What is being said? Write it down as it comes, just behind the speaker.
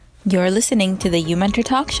You're listening to the You Mentor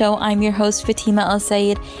Talk Show. I'm your host, Fatima Al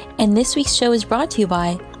Sayed, and this week's show is brought to you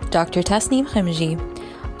by Dr. Tasneem Khimji.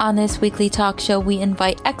 On this weekly talk show, we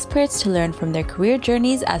invite experts to learn from their career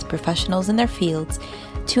journeys as professionals in their fields.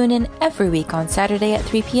 Tune in every week on Saturday at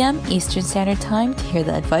 3 p.m. Eastern Standard Time to hear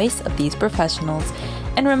the advice of these professionals.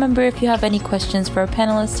 And remember, if you have any questions for our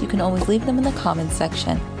panelists, you can always leave them in the comments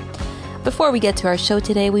section. Before we get to our show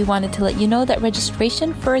today, we wanted to let you know that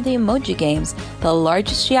registration for the Emoji Games, the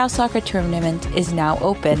largest Xiao soccer tournament, is now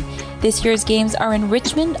open. This year's games are in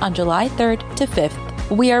Richmond on July 3rd to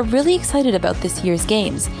 5th. We are really excited about this year's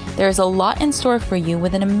games. There is a lot in store for you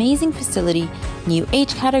with an amazing facility, new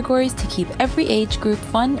age categories to keep every age group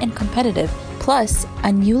fun and competitive, plus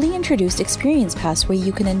a newly introduced Experience Pass where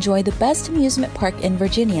you can enjoy the best amusement park in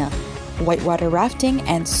Virginia, whitewater rafting,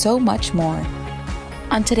 and so much more.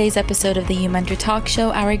 On today's episode of the You Mentor Talk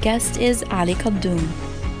Show, our guest is Ali Kadhum.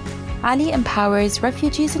 Ali empowers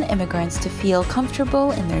refugees and immigrants to feel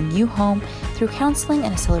comfortable in their new home through counseling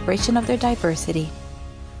and a celebration of their diversity.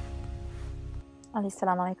 Ali,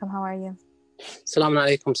 assalamu alaikum. How are you? Assalamu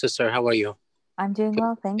alaikum, sister. How are you? I'm doing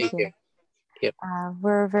well, thank you. Yep.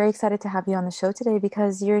 We're very excited to have you on the show today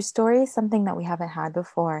because your story is something that we haven't had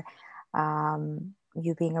before.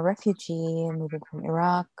 You being a refugee, moving from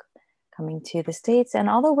Iraq, coming to the States, and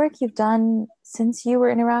all the work you've done since you were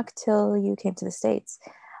in Iraq till you came to the States.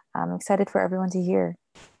 I'm excited for everyone to hear.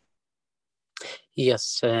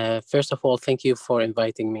 Yes. First of all, thank you for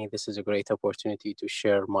inviting me. This is a great opportunity to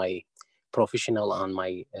share my professional and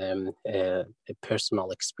my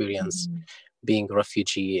personal experience being a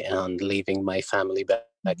refugee and leaving my family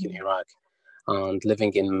back in Iraq and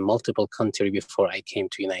living in multiple countries before I came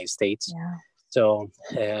to United States. Yeah. So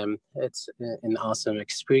it's an awesome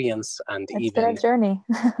experience, and it's even been a journey.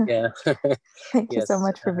 Yeah. Thank you so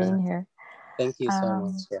much for being here. Thank you so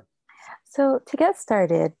much. Yeah. So to get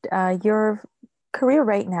started, your career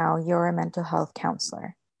right now, you're a mental health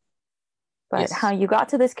counselor. But Yes. how you got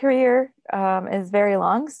to this career is very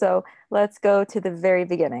long. So let's go to the very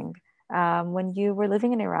beginning. When you were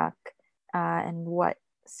living in Iraq and what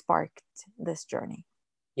sparked this journey?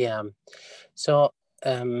 Yeah. So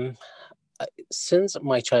since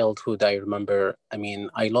my childhood, I remember,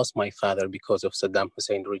 I lost my father because of Saddam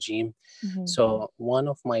Hussein regime. So one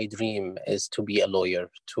of my dream is to be a lawyer,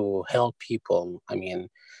 to help people,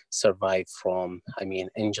 survive from,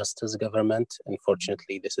 injustice government.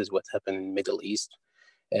 Unfortunately, this is what happened in Middle East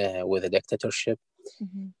with a dictatorship.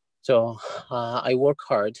 So I work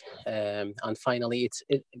hard, and finally,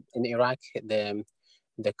 in Iraq,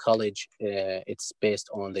 the college, it's based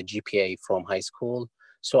on the GPA from high school.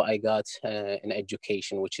 So I got an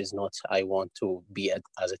education, which is not, I want to be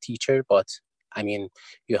as a teacher, but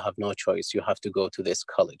you have no choice. You have to go to this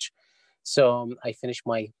college. So I finished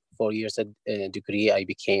my 4 years degree. I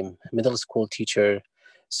became a middle school teacher.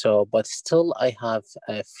 So, but still I have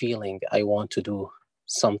a feeling I want to do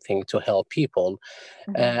something to help people.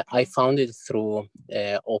 I found it through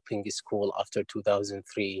opening a school after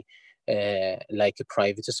 2003, like a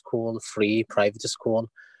private school, free private school,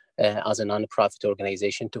 as a non-profit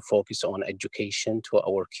organization to focus on education to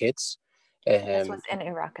our kids. This was in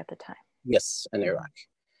Iraq at the time. Yes, in Iraq.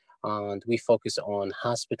 And we focus on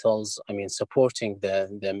hospitals, supporting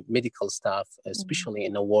the medical staff, especially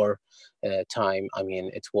in a war time.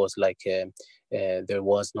 It was like there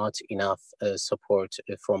was not enough support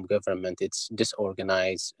from government. It's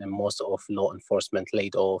disorganized, and most of law enforcement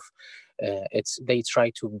laid off. They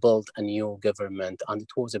tried to build a new government, and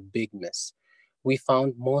it was a big mess. We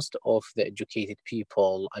found most of the educated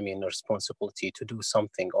people, responsibility to do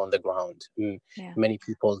something on the ground. Many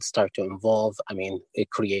people start to involve,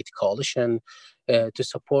 create coalition to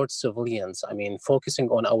support civilians. Focusing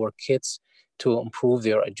on our kids to improve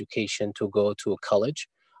their education, to go to college,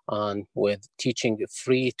 and with teaching a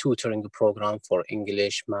free tutoring program for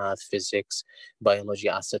English, math, physics, biology,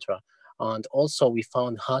 etc. And also we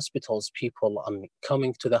found hospitals, people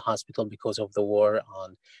coming to the hospital because of the war,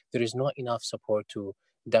 and there is not enough support to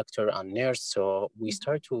doctor and nurse. So we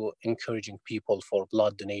start to encouraging people for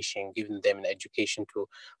blood donation, giving them an education to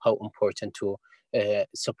how important to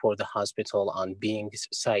support the hospital and being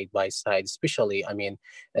side by side, especially,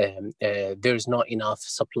 there's not enough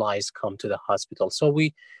supplies come to the hospital. So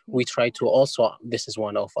we try to also, this is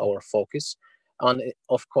one of our focus. And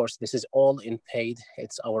of course, this is all in paid.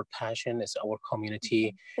 It's our passion. It's our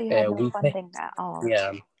community. So you have no funding at all.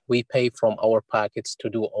 Yeah, we pay from our pockets to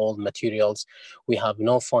do all materials. We have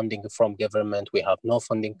no funding from government. We have no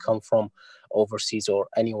funding come from overseas or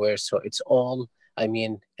anywhere. So it's all,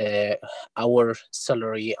 our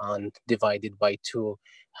salary and divided by two,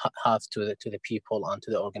 half to the people and to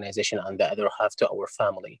the organization, and the other half to our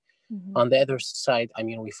family. Mm-hmm. On the other side, I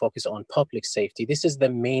mean, we focus on public safety. This is the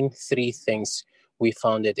main three things we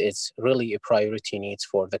found it is really a priority needs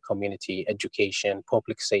for the community: education,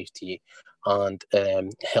 public safety, and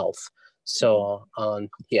health. So,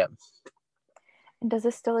 yeah. And does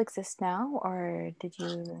this still exist now, or did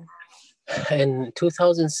you? In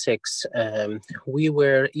 2006, we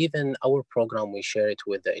were even our program. We share it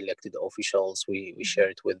with the elected officials. We share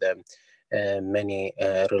it with them. Many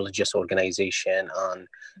religious organization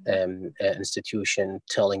and institution,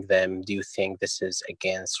 telling them, do you think this is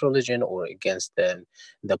against religion or against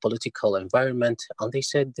the political environment? And they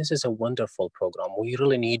said, this is a wonderful program. We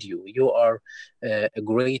really need you. You are a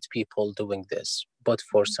great people doing this. But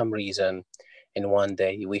for some reason, in one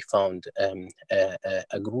day, we found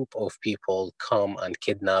a group of people come and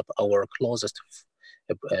kidnap our closest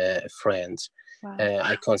friends. Wow.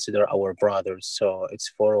 I consider our brothers. So it's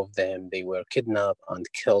four of them. They were kidnapped and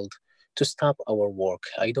killed to stop our work.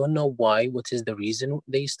 I don't know why, what is the reason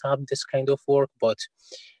they stopped this kind of work, but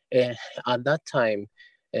at that time,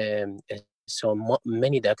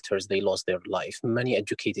 many doctors, they lost their life, many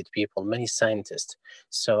educated people, many scientists.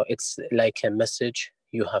 So it's like a message,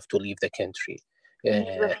 you have to leave the country.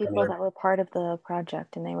 These were people that were part of the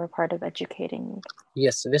project, and they were part of educating.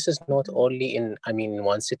 Yes, this is not only in, in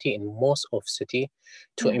one city, in most of city,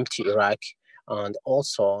 to empty Iraq. And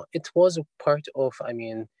also it was a part of,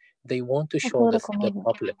 they want to show the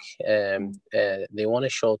public, they want to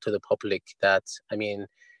show to the public that,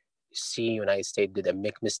 see, United States did a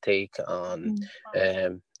big mistake.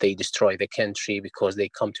 They destroy the country because they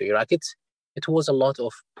come to Iraq. It was a lot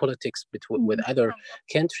of politics with other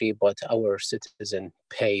country, but our citizens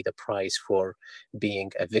pay the price for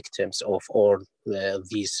being victims of all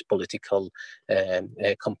these political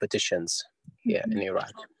competitions in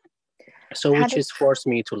Iraq. So which is forced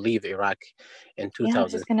me to leave Iraq in 2006. I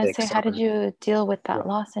was just going to say, how did you deal with that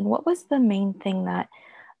loss? And what was the main thing that,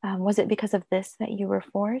 was it because of this that you were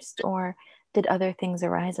forced, or did other things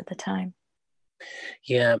arise at the time?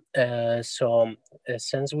 Yeah, so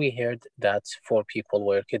since we heard that 4 people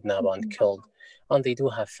were kidnapped and killed, and they do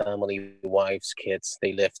have family, wives, kids,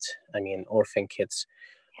 they left, orphan kids,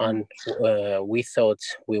 and we thought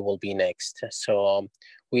we will be next. So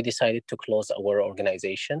we decided to close our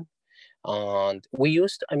organization. And we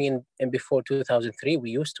used, and before 2003,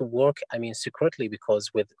 we used to work, secretly,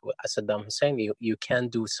 because with Saddam Hussein, you can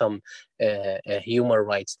do some human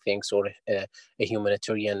rights things or a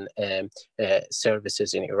humanitarian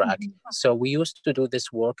services in Iraq. So we used to do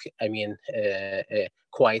this work,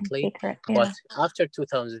 quietly. But after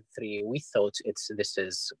 2003, we thought this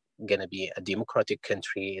is going to be a democratic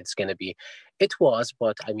country. It's going to be, it was,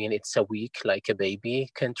 but it's a weak, like a baby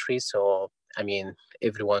country. So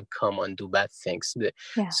everyone come and do bad things.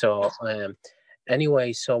 So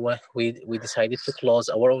anyway, so we decided to close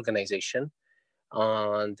our organization,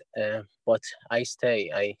 and but I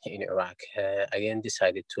stay in Iraq. I then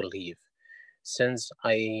decided to leave. Since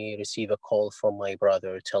I received a call from my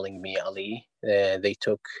brother telling me, Ali, they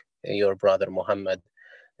took your brother Muhammad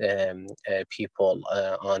people,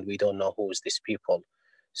 and we don't know who is these people.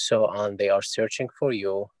 So, and they are searching for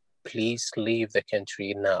you. Please leave the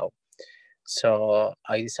country now. So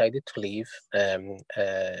I decided to leave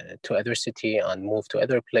to other city and move to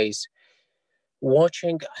other place.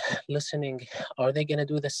 Watching, listening, are they going to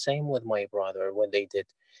do the same with my brother when they did?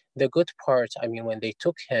 The good part, when they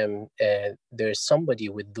took him, there's somebody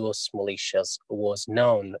with those militias was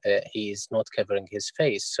known. He is not covering his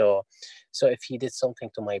face. So if he did something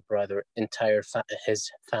to my brother, his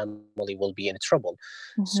family will be in trouble.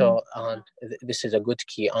 So this is a good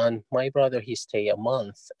key. And my brother, he stay a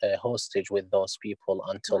month hostage with those people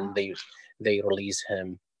until they release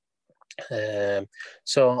him.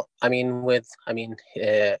 So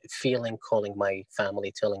feeling, calling my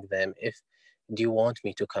family, telling them, do you want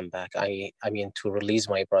me to come back? To release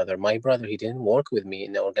my brother. My brother, he didn't work with me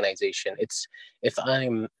in the organization. It's, if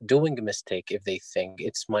I'm doing a mistake, if they think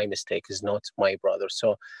it's my mistake, is not my brother.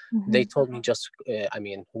 So they told me, just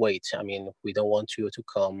wait. We don't want you to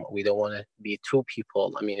come. We don't want to be 2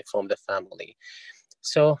 people from the family.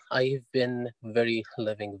 So I've been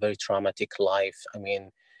living very traumatic life.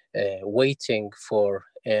 Waiting for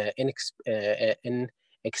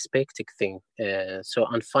unexpected thing.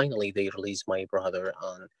 And finally they released my brother,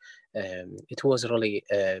 and it was really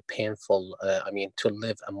painful. To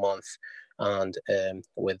live a month and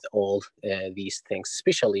with all these things.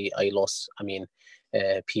 Especially, I lost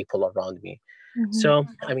people around me. So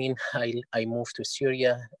I moved to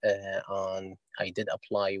Syria, and I did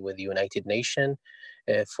apply with the United Nations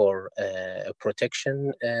for a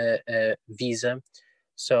protection visa.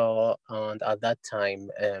 So, and at that time,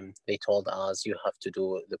 they told us you have to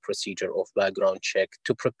do the procedure of background check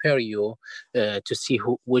to prepare you to see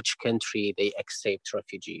which country they accept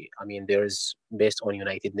refugee. I mean, there is, based on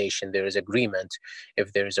United Nations, there is agreement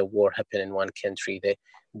if there is a war happen in one country, they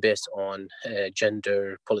based on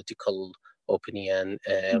gender, political opinion,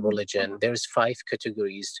 religion. There's 5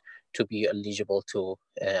 categories to be eligible to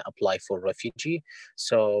apply for refugee.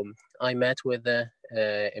 So I met with the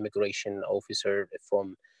immigration officer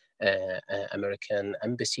from American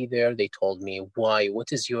embassy there. They told me, why,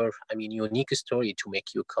 what is your, I mean, unique story to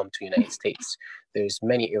make you come to United States? There's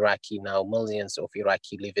many Iraqi now, millions of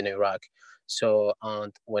Iraqi live in Iraq. So,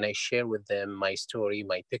 and when I share with them my story,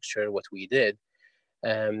 my picture, what we did,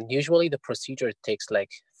 usually the procedure takes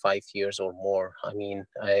like 5 years or more. I mean,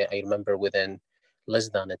 I remember within less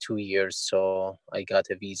than 2 years, so I got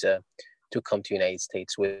a visa to come to United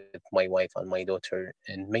States with my wife and my daughter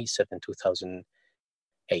in May 7,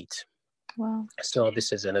 2008. Wow. So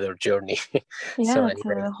this is another journey. So Yeah, it's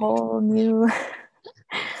anyway, a whole new.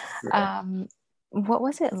 yeah. What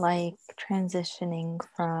was it like transitioning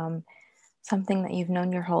from something that you've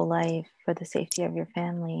known your whole life for the safety of your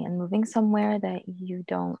family and moving somewhere that you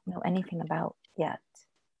don't know anything about yet?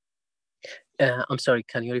 I'm sorry,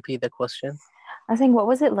 can you repeat the question? I was saying, what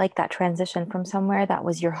was it like, that transition from somewhere that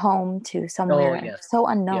was your home to Oh, somewhere yeah. so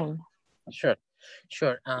Yeah, unknown? sure.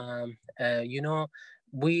 Sure. You know,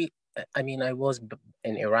 we, I mean, I was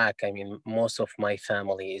in Iraq. I mean, most of my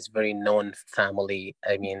family is very known family.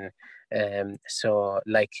 I mean, so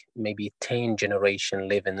like maybe 10 generation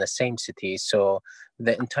live in the same city. So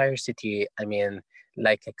the entire city, I mean,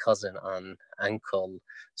 like a cousin and uncle.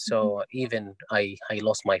 So even I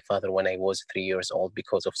lost my father when I was 3 years old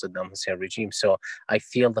because of Saddam Hussein regime. So I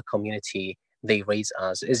feel the community they raise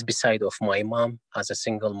us is beside of my mom as a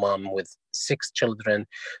single mom with 6 children.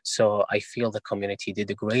 So I feel the community did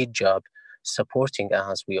a great job supporting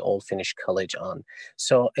us. We all finished college on.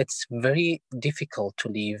 So it's very difficult to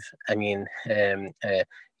leave, I mean,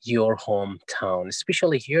 your hometown,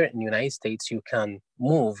 especially here in the United States. You can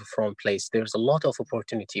move from place. There's a lot of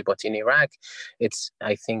opportunity, but in Iraq, it's,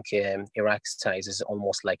 I think Iraq's size is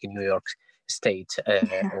almost like a New York state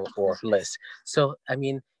or less. So, I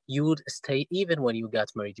mean, you would stay even when you got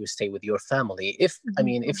married, you stay with your family. If I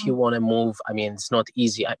mean, if you want to move, I mean, it's not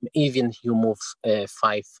easy. Even you move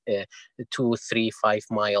 2 3 5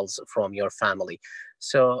 miles from your family.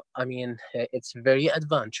 So I mean, it's very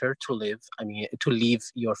adventure to live, I mean, to leave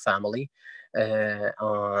your family.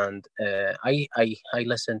 And I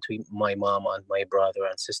listened to my mom and my brother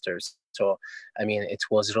and sisters. So I mean, it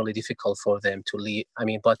was really difficult for them to leave. I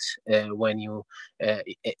mean, but when uh,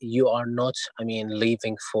 you are not, I mean,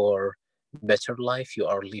 leaving for better life. You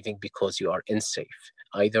are leaving because you are unsafe,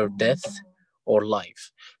 either death or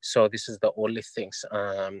life. So this is the only things.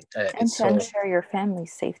 And It's to so, ensure your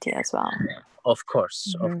family's safety as well. of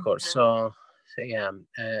course, of course. So yeah,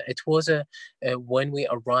 it was when we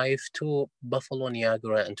arrived to Buffalo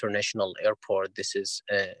Niagara International Airport. This is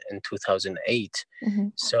in 2008.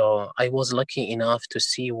 So I was lucky enough to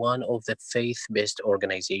see one of the faith-based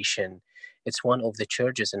organization. It's one of the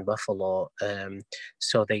churches in Buffalo.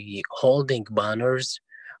 So they holding banners,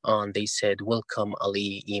 and they said, "Welcome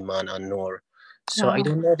Ali, Iman, and Noor." So I Wow.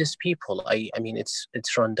 don't know these people. I mean,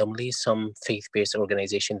 it's randomly some faith-based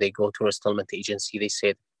organization. They go to a resettlement agency. They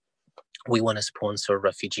said, we want to sponsor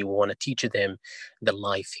refugee. We want to teach them the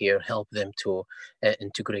life here, help them to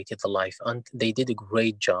integrate the life, and they did a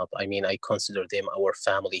great job. I mean, I consider them our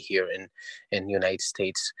family here in United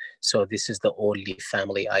States. So this is the only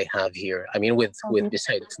family I have here. I mean, with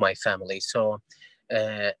beside of my family. So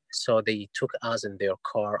they took us in their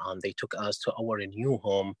car and they took us to our new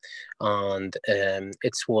home, and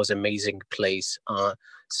it was amazing place.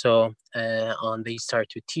 And they start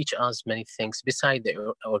to teach us many things beside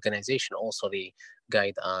the organization. Also, they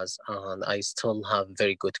guide us, and I still have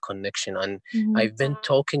very good connection. And I've been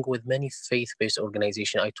talking with many faith-based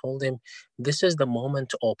organizations. I told them this is the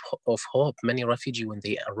moment of hope. Many refugees, when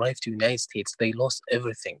they arrive to the United States, they lost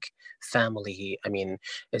everything, family. I mean,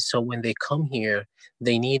 so when they come here,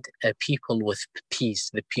 they need people with peace,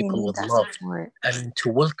 the They people need with that love, support. and to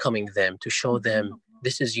welcoming them, to show them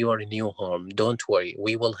this is your new home. Don't worry,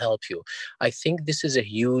 we will help you. I think this is a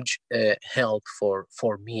huge help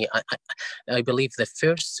for me. I believe the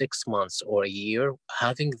first 6 months or a year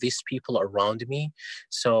having these people around me,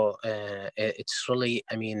 so it's really,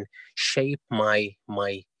 I mean, shape my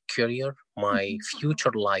career, my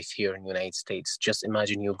future life here in the United States. Just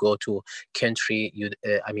imagine you go to country,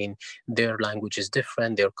 I mean, their language is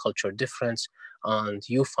different, their culture different, and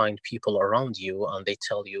you find people around you and they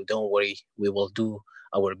tell you, don't worry, we will do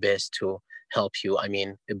our best to help you,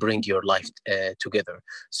 bring your life together.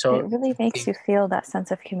 So it really makes you feel that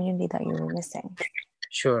sense of community that you were missing.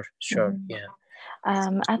 Sure, yeah.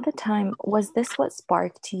 At the time, was this what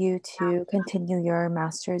sparked you to continue your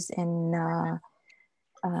master's in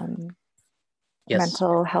Yes.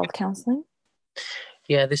 mental health counseling?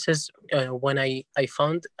 Yeah, this is when I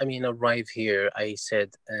found, arrive here, I said,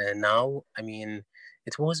 now,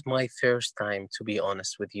 it was my first time, to be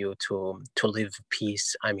honest with you, to live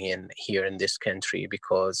peace, here in this country,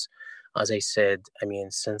 because as I said,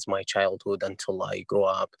 since my childhood until I grew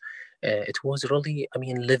up, it was really,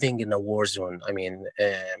 living in a war zone.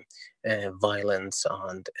 Violence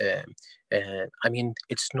and,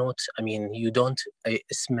 it's not, you don't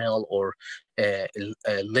smell or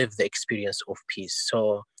live the experience of peace.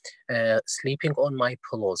 So sleeping on my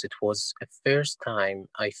pillows, it was the first time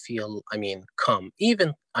I feel, calm.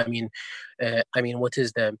 Even, what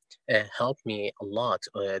is the help me a lot?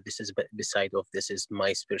 This is beside of this is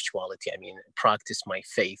my spirituality. Practice my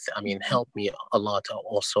faith. Help me a lot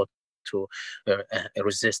also to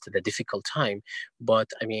resist the difficult time. But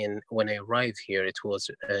when I arrived here, it was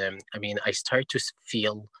I start to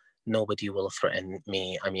feel nobody will threaten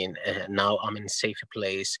me. Now I'm in a safe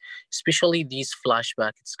place, especially these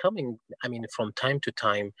flashbacks. It's coming, from time to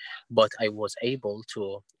time, but I was able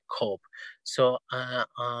to cope. So,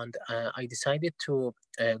 I decided to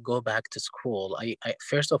go back to school. I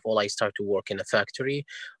first of all, I started to work in a factory,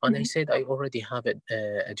 and I said I already have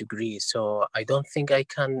a degree, so I don't think I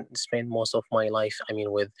can spend most of my life,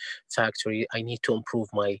 with factory. I need to improve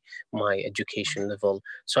my education level.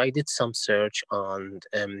 So I did some search on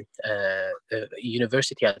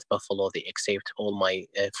university at Buffalo. They accept all my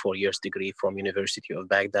 4 years degree from University of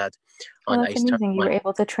Baghdad, Well, and that's amazing. You were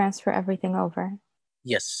able to transfer everything over.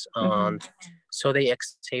 Yes, and so they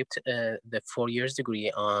accept the 4 years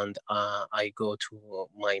degree, and I go to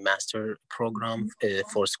my master program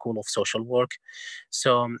for School of Social Work.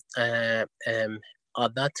 So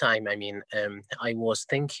at that time, I was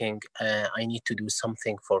thinking I need to do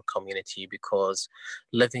something for community, because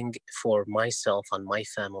living for myself and my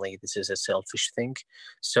family, this is a selfish thing.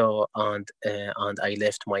 So and I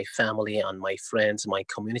left my family and my friends, my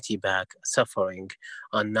community back suffering,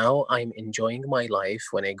 and now I'm enjoying my life.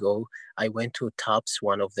 When I went to Tops,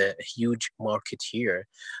 one of the huge market here,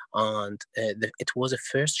 and it was a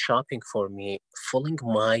first shopping for me, filling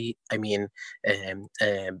my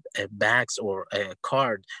bags or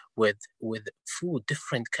card with food,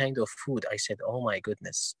 different kind of food. I said, oh my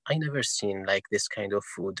goodness, I never seen like this kind of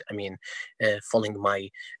food. Filling my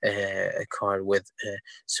car with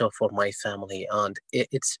so for my family, and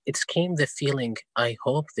it's came the feeling, I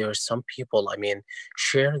hope there are some people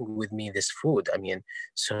sharing with me this food.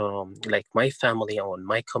 So like my family or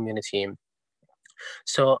my community.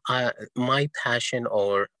 So my passion,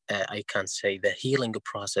 or I can say the healing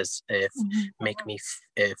process, make me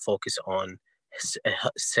focus on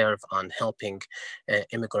serve on helping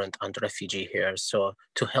immigrant and refugee here. So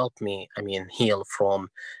to help me, heal from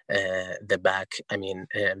the back,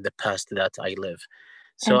 the past that I live.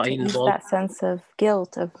 So And I to ease involve. that sense of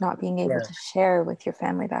guilt of not being able Yeah. to share with your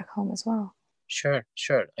family back home as well. Sure.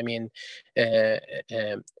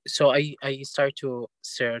 So I start to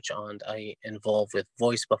search, and I involve with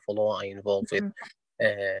Voice Buffalo. I involve with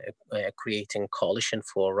creating coalition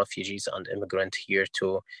for refugees and immigrant here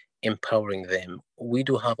to empowering them. We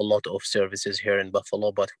do have a lot of services here in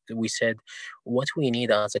Buffalo, but we said what we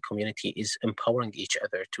need as a community is empowering each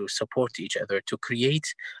other, to support each other, to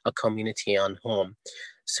create a community and home.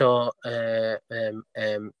 So,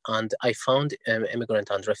 and I found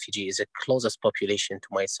immigrant and refugee is the closest population to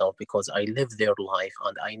myself, because I live their life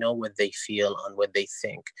and I know what they feel and what they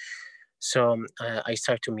think. So I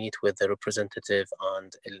start to meet with the representative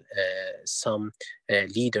and some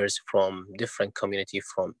leaders from different community,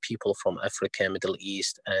 from people from Africa, Middle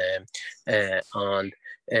East, and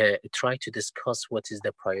try to discuss what is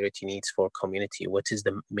the priority needs for community, what is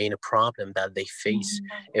the main problem that they face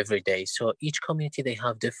every day. So each community, they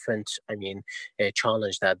have different,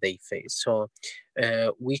 challenge that they face. So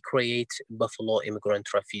we create Buffalo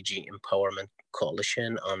Immigrant Refugee Empowerment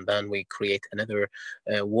Coalition, and then we create another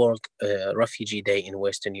World Refugee Day in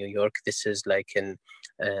Western New York. This is like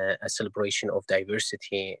a celebration of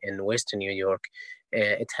diversity in Western New York.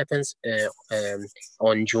 It happens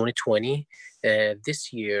on June 20.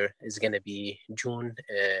 This year is going to be June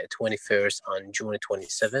 21st and June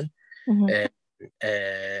 27th.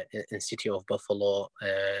 In city of Buffalo.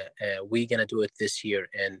 We're going to do it this year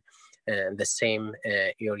in the same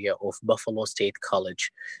area of Buffalo State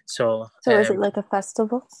College. So is it like a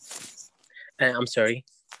festival? I'm sorry?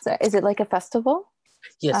 So is it like a festival?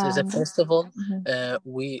 Yes, as a festival, Mhm.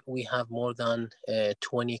 we have more than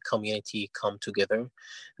 20 community come together.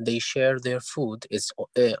 They share their food. It's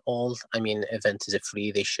all, I mean, event is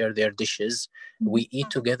free. They share their dishes. Mhm. We eat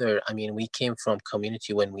together. I mean, we came from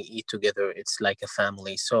community. When we eat together, it's like a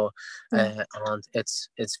family. So, Yeah. and it's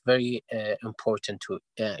very important to.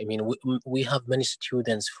 I mean, we have many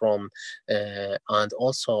students from and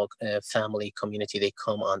also family community. They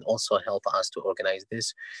come and also help us to organize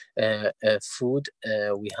this food.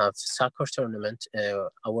 We have soccer tournament.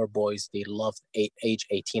 Our boys, they love age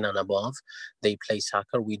 18 and above. They play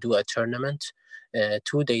soccer. We do a tournament,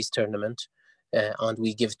 2 days tournament. And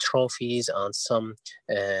we give trophies and some,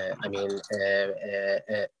 I mean,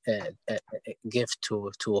 gift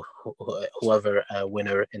to whoever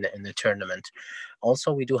winner in the tournament.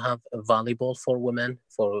 Also, we do have volleyball for women,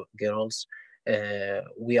 for girls.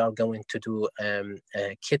 We are going to do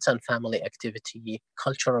kids and family activity,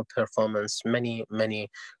 cultural performance. Many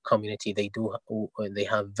community, they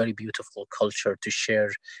have very beautiful culture to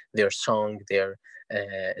share their song, their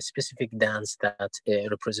specific dance that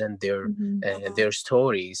represent Mhm. their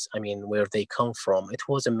stories. I mean, where they come from. It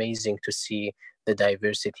was amazing to see the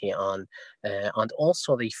diversity and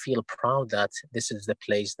also they feel proud that this is the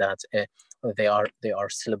place that they are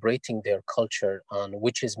celebrating their culture, and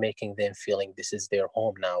which is making them feeling this is their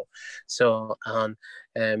home now. So and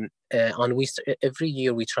every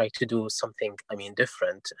year we try to do something, I mean,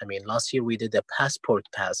 different. I mean, last year we did a passport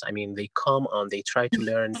pass. I mean, they come and they try to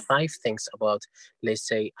learn 5 things about, let's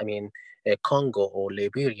say, I mean, Congo or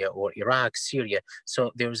Liberia or Iraq, Syria.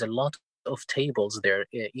 So there's a lot of tables there.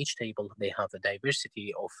 Each table, they have a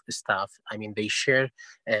diversity of staff. I mean, they share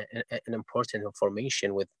an important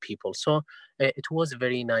information with people. So it was a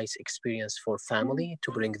very nice experience for family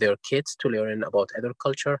to bring their kids to learn about other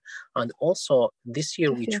culture. And also this year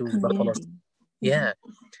To we feel choose Buffalo. community. Mhm. Yeah,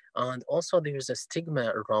 and also there's a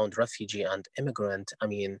stigma around refugee and immigrant. I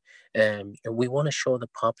mean, we want to show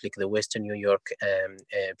the public, the Western New York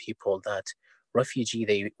people, that refugee,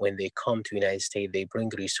 they when they come to United States, they bring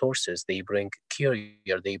resources, they bring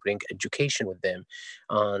career, they bring education with them.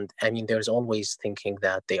 And I mean, there's always thinking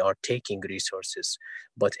that they are taking resources,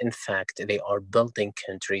 but in fact they are building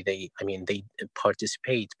country. They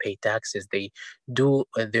participate, pay taxes, they do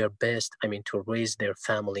their best, I mean, to raise their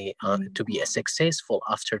family Mhm. to be a successful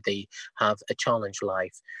after they have a challenge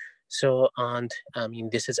life. So, and I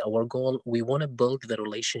mean, this is our goal. We want to build the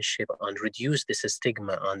relationship and reduce this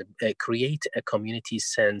stigma and create a community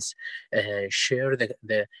sense, share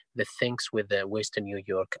the things with the Western New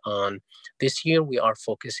York. And this year we are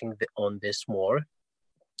focusing on this more,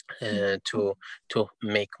 Yeah. to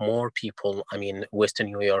make more people, I mean, Western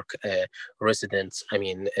New York residents, I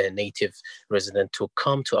mean, native resident, to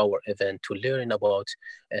come to our event to learn about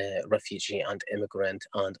refugee and immigrant,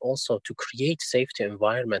 and also to create safety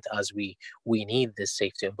environment, as we need this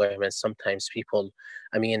safety environment. Sometimes people,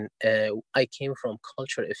 I mean, I came from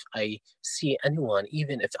culture. If I see anyone,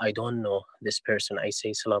 even if I don't know this person, I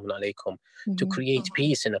say salaam alaikum to Mhm. create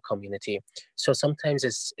peace in a community. So sometimes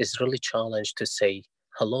it's really challenge to say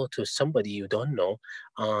hello to somebody you don't know,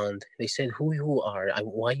 and they said who you are,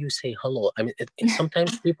 why you say hello. I mean,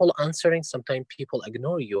 sometimes people answering, sometimes people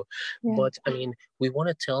ignore you. Yeah. But I mean, we want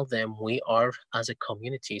to tell them we are as a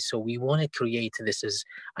community, so we want to create this is,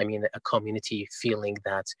 I mean, a community feeling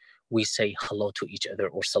that we say hello to each other,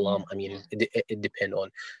 or salam. Yeah. I mean, it depend on.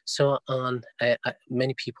 So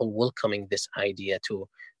many people welcoming this idea to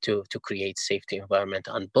create safety environment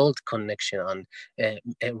and build connection,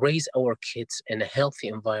 and raise our kids in a healthy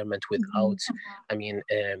environment without, Mhm. I mean,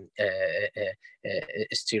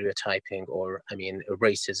 stereotyping, or I mean,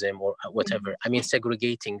 racism, or whatever. Mhm. I mean,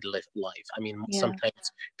 segregating life. I mean, Yeah. sometimes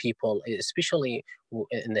people, especially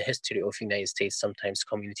in the history of United States, sometimes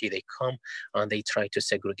community, they come and they try to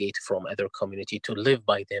segregate from other community to live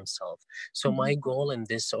by themselves. So my Mhm. goal in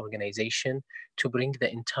this organization, to bring the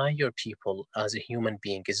entire people as a human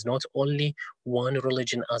being, is not only one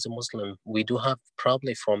religion. As a Muslim, we do have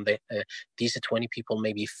probably from these 20 people,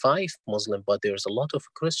 maybe 5 Muslim, but there's a lot of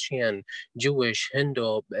Christian, Jewish,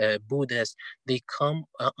 Hindu, Buddhist. They come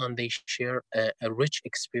and they share a rich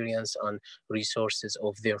experience and resources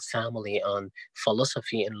of their family and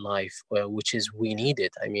philosophy in life, which is we need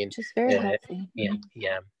it. I mean, Which is very healthy. yeah, Mhm.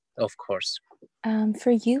 yeah, of course.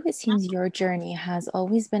 For you, it seems your journey has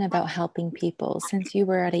always been about helping people. Since you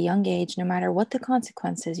were at a young age, no matter what the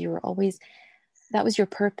consequences, you were always, that was your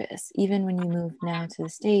purpose, even when you moved now to the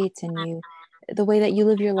States and the way that you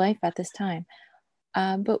live your life at this time.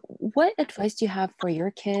 But what advice do you have for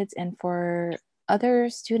your kids and for other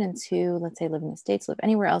students who, let's say, live in the States, live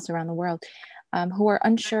anywhere else around the world, who are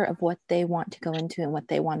unsure of what they want to go into and what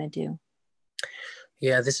they want to do?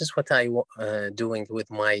 Yeah, this is what doing with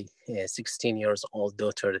my 16 years old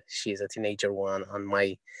daughter. She's a teenager one, and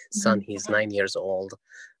my son, he's 9 years old,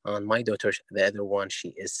 and my daughter, the other one, she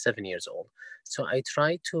is 7 years old. So I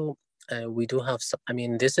try to. We do have some, I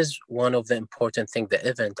mean, this is one of the important thing. The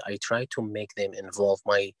event, I try to make them involve.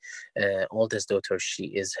 My oldest daughter, she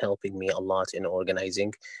is helping me a lot in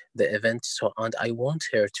organizing the event. So, and I want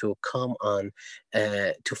her to come on,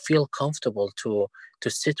 to feel comfortable to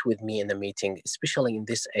sit with me in the meeting, especially in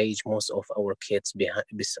this age. Most of our kids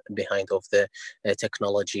behind of the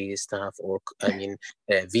technology stuff, or I mean,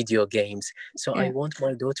 video games. So I Yeah. want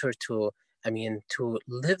my daughter to, I mean, to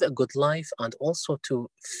live a good life and also to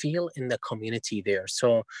feel in the community there.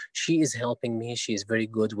 So she is helping me. She is very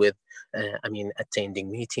good with, I mean, attending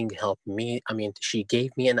meeting, help me. I mean, she gave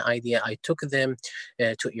me an idea. I took them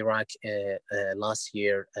to Iraq last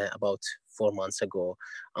year, about 4 months ago,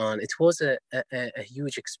 and it was a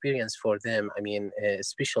huge experience for them. I mean,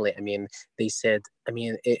 especially, I mean, they said, I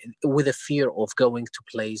mean, with a fear of going to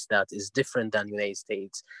place that is different than United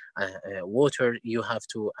States. Water, you have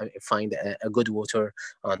to find a good water,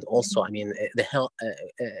 and also, I mean, the health.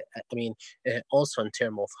 I mean, also in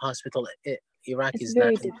terms of hospital. Iraq It's is not,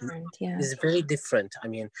 very different. Yeah. is very different. I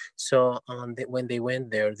mean, so when they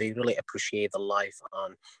went there, they really appreciate the life.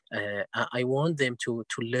 And I want them to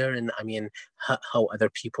learn. I mean, how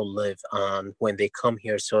other people live, and when they come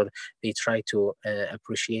here, so they try to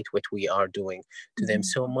appreciate what we are doing to them.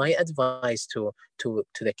 So my advice to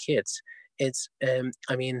the kids, it's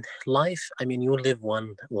I mean, life. I mean, you live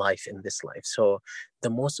one life in this life. So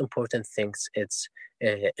the most important things, it's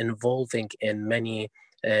involving in many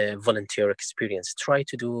volunteer experience. Try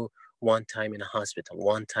to do one time in a hospital,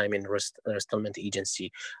 one time in resettlement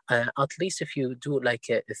agency. At least if you do like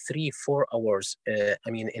 3-4 hours, I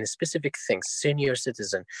mean, in specific things, senior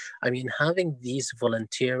citizen. I mean, having these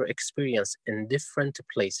volunteer experience in different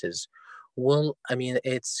places will, I mean,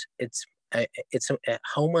 it's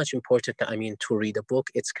how much important, I mean, to read a book.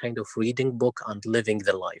 It's kind of reading book and living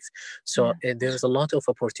the life. So Yeah. there's a lot of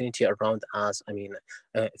opportunity around us. I mean,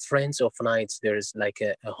 friends of nights, there's like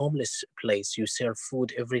a homeless place, you serve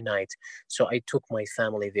food every night. So I took my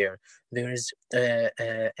family there. There's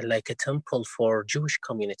like a temple for Jewish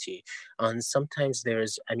community, and sometimes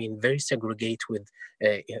there's, I mean, very segregate with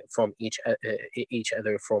from each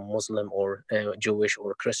other, from Muslim or Jewish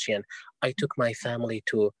or Christian. I took my family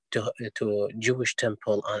to Jewish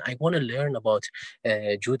temple, and I want to learn about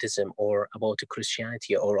Judaism, or about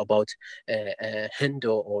Christianity, or about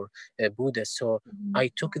Hindu or Buddha. So I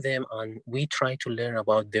took them, and we try to learn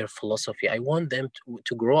about their philosophy. I want them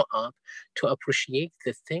to grow up to appreciate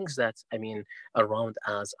the things that, I mean, around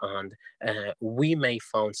us, and we may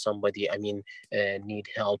find somebody, I mean, need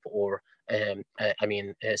help, or I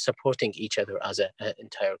mean, supporting each other as an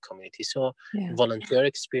entire community. So Yeah. volunteer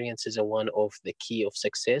experience is one of the key of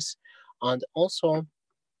success. And also,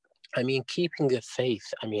 I mean, keeping the faith.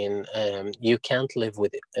 I mean, you can't live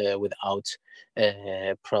without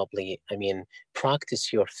probably. I mean,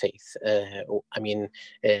 practice your faith. I mean,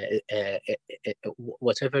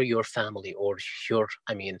 whatever your family or your,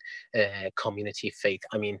 I mean, community faith.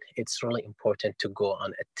 I mean, it's really important to go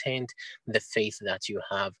and attend the faith that you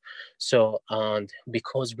have. So, and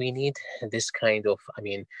because we need this kind of, I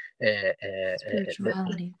mean,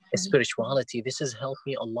 Spirituality. spirituality. This has helped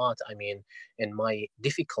me a lot. I mean, in my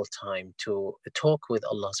difficult time, to talk with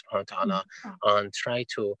Allah subhanahu wa ta'ala and try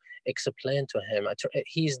to explain to him.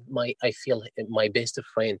 He's my, I feel, my best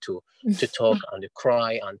friend to talk and to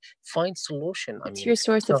cry and find solution. I It's mean, your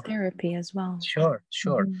source of so therapy as well. sure.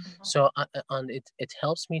 So and it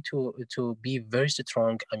helps me to be very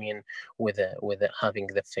strong. I mean, with having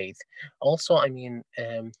the faith. Also, I mean,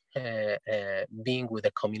 being with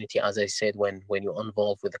the community, as I said, when you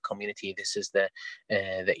involve with the community, this is the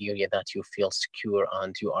area that you feel secure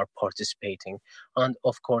and you are participating. And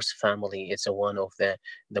of course, family is one of the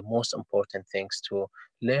most important things, to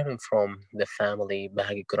learn from the family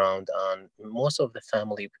background. And most of the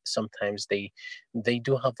family, sometimes they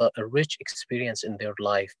do have a rich experience in their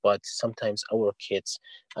life, but sometimes our kids,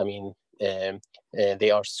 I mean,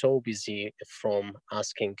 they are so busy from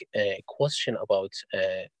asking a question about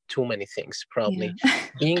too many things. Probably Yeah.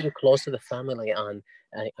 being close to the family, and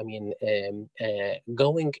I mean,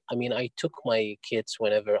 going. I mean, I took my kids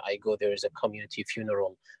whenever I go. There is a community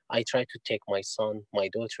funeral. I try to take my son, my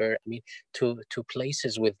daughter. I mean, to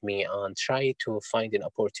places with me, and try to find an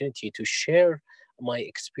opportunity to share my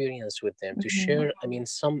experience with them, to share. I mean,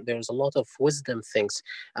 there's a lot of wisdom things.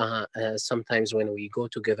 Sometimes when we go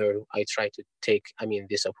together, I try to take, I mean,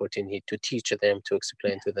 this opportunity to teach them, to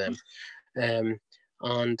explain to them. um,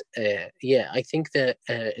 And yeah, I think that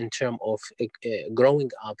in terms of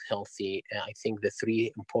growing up healthy, I think the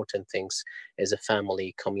three important things is a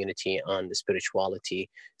family, community, and spirituality.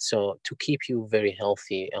 So to keep you very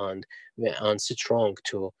healthy and strong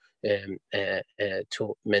to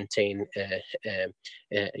maintain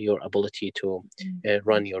your ability to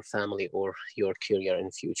run your family or your career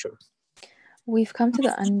in future. We've come to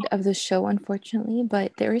the end of the show, unfortunately,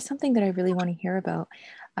 but there is something that I really want to hear about.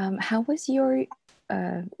 How was your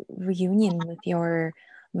reunion with your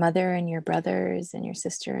mother and your brothers and your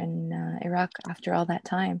sister in Iraq after all that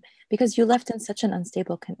time? Because you left in such an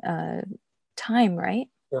unstable time, right?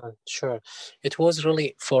 Yeah, sure. It was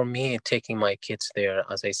really, for me, taking my kids there,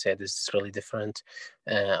 as I said, is really different.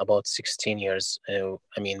 About 16 years,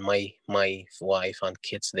 I mean, my wife and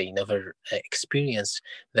kids, they never experienced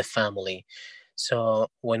the family. So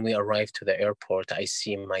when we arrived to the airport, I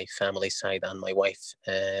see my family side and my wife,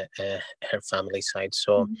 her family side.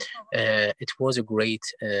 So it was a great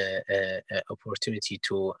opportunity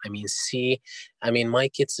to, I mean, see, I mean, my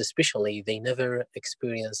kids especially, they never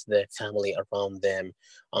experienced the family around them.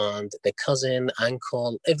 And the cousin,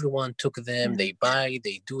 uncle, everyone took them, they buy,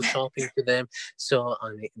 they do shopping to them. So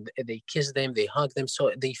they kiss them, they hug them.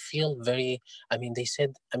 So they feel very, I mean, they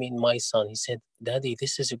said, I mean, my son, he said, Daddy,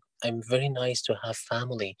 I'm very nice to have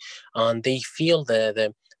family. And they feel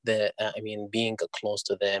the I mean, being close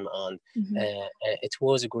to them. And it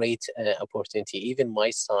was a great opportunity. Even my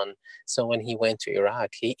son, so when he went to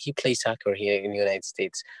Iraq, he plays soccer here in the United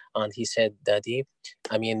States. And he said, Daddy,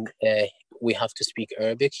 I mean, we have to speak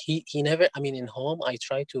Arabic. He never, I mean, in home, I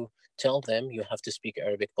try to tell them you have to speak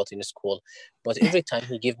Arabic, but in school. But every time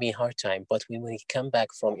he give me a hard time. But when he come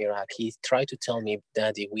back from Iraq, he tried to tell me,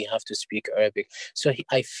 Daddy, we have to speak Arabic. So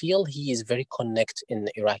I feel he is very connected in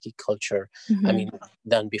the Iraqi culture, I mean,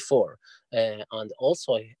 than before. And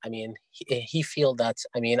also, I mean, he feel that,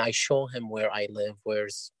 I mean, I show him where I live,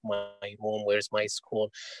 where's my home, where's my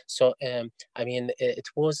school. So, I mean, it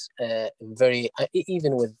was very,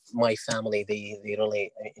 even with my family, they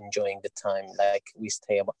really enjoying the time. Like we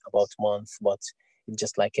stay about a month, but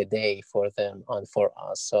just like a day for them and for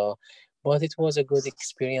us. So, but it was a good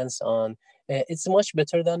experience, and it's much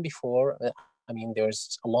better than before. I mean,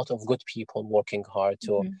 there's a lot of good people working hard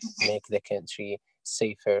to make the country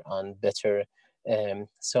safer and better.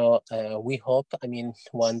 So we hope, I mean,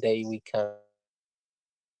 one day we can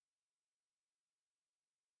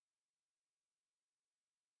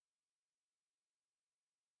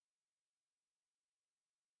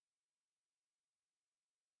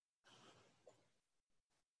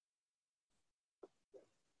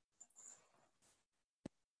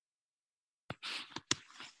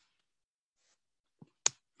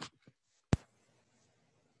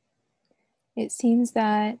It seems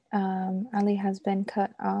that Ali has been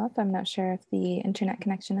cut off. I'm not sure if the internet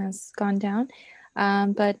connection has gone down,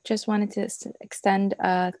 but just wanted to extend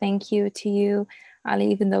a thank you to you,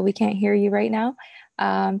 Ali, even though we can't hear you right now.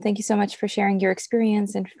 Thank you so much for sharing your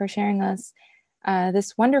experience and for sharing us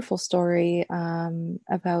this wonderful story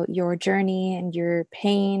about your journey and your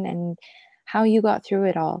pain and how you got through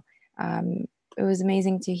it all. It was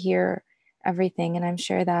amazing to hear everything, and I'm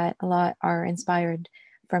sure that a lot are inspired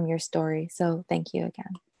from your story. So thank you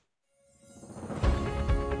again.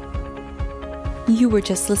 You were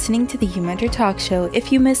just listening to the YouMentor Talk Show.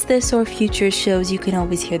 If you missed this or future shows, you can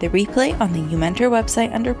always hear the replay on the YouMentor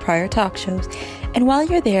website under prior talk shows. And while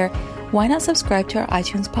you're there, why not subscribe to our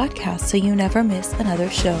iTunes podcast so you never miss another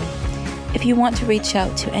show? If you want to reach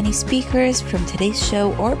out to any speakers from today's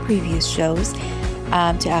show or previous shows,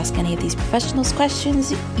 to ask any of these professionals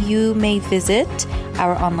questions, you may visit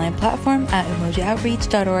our online platform at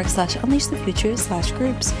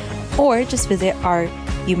emojioutreach.org/unleashthefuture/groups, or just visit our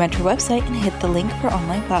YouMentor website and hit the link for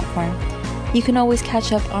online platform. You can always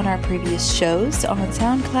catch up on our previous shows on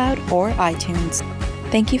SoundCloud or iTunes.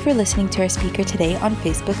 Thank you for listening to our speaker today on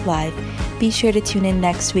Facebook Live. Be sure to tune in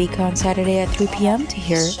next week on Saturday at 3 p.m. to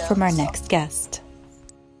hear from our next guest.